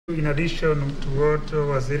In addition to what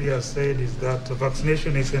Waziri has said, is that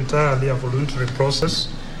vaccination is entirely a voluntary process.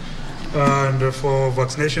 And for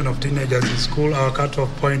vaccination of teenagers in school, our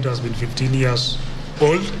cutoff point has been 15 years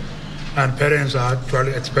old, and parents are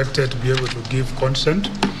actually expected to be able to give consent.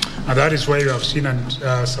 And that is why we have seen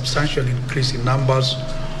a substantial increase in numbers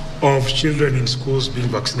of children in schools being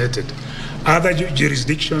vaccinated. Other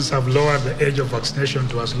jurisdictions have lowered the age of vaccination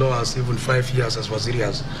to as low as even 5 years, as Waziri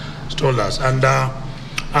has told us. And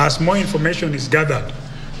as more information is gathered,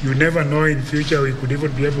 you never know, in future we could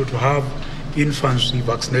even be able to have infancy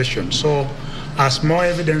vaccination. So as more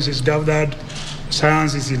evidence is gathered,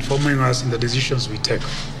 science is informing us in the decisions we take.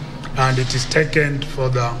 And it is taken for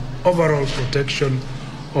the overall protection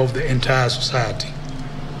of the entire society.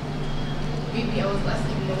 Maybe I was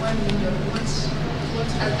asking the 1 million, what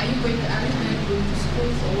are you going to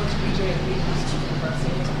schools, or what major are you used to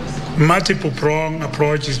vaccinate? Multiple prong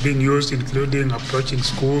approach is being used, including approaching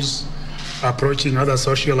schools, approaching other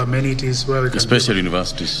social amenities where we can, especially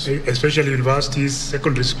universities,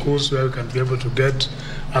 secondary schools, where we can be able to get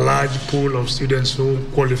a large pool of students who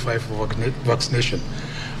qualify for vaccination.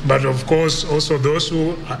 But of course, also those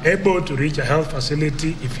who are able to reach a health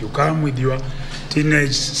facility, if you come with your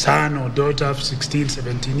teenage son or daughter, 16,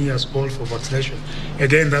 17 years old, for vaccination,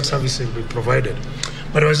 again, that service will be provided.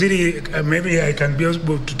 But Waziri, maybe I can be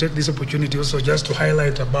able to take this opportunity also just to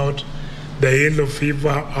highlight about the yellow fever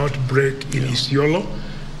outbreak in Isiolo.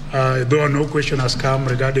 Though no question has come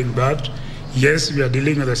regarding that. Yes, we are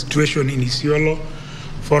dealing with a situation in Isiolo.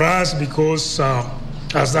 For us, because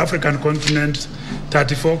as the African continent,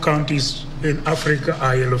 34 counties in Africa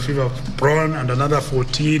are yellow fever prone, and another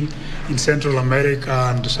 14 in Central America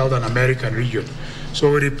and Southern American region.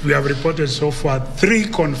 So we have reported so far 3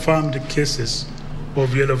 confirmed cases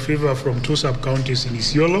of yellow fever from 2 sub-counties in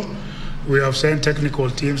Isiolo. We have sent technical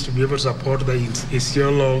teams to be able to support the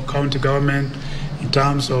Isiolo county government in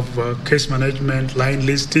terms of case management, line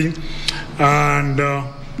listing, and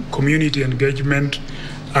community engagement,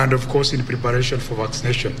 and of course in preparation for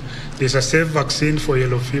vaccination. There's a safe vaccine for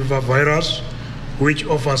yellow fever virus, which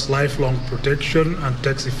offers lifelong protection and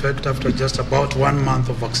takes effect after just about 1 month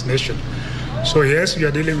of vaccination. So yes, we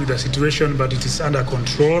are dealing with the situation, but it is under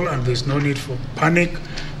control, and there's no need for panic,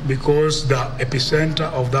 because the epicenter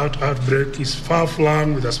of that outbreak is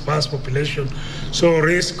far-flung with a sparse population. So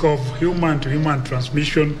risk of human-to-human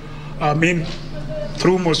transmission,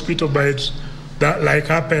 through mosquito bites, that like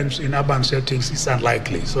happens in urban settings, is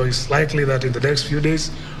unlikely. So it's likely that in the next few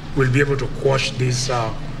days, we'll be able to quash this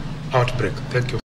outbreak. Thank you.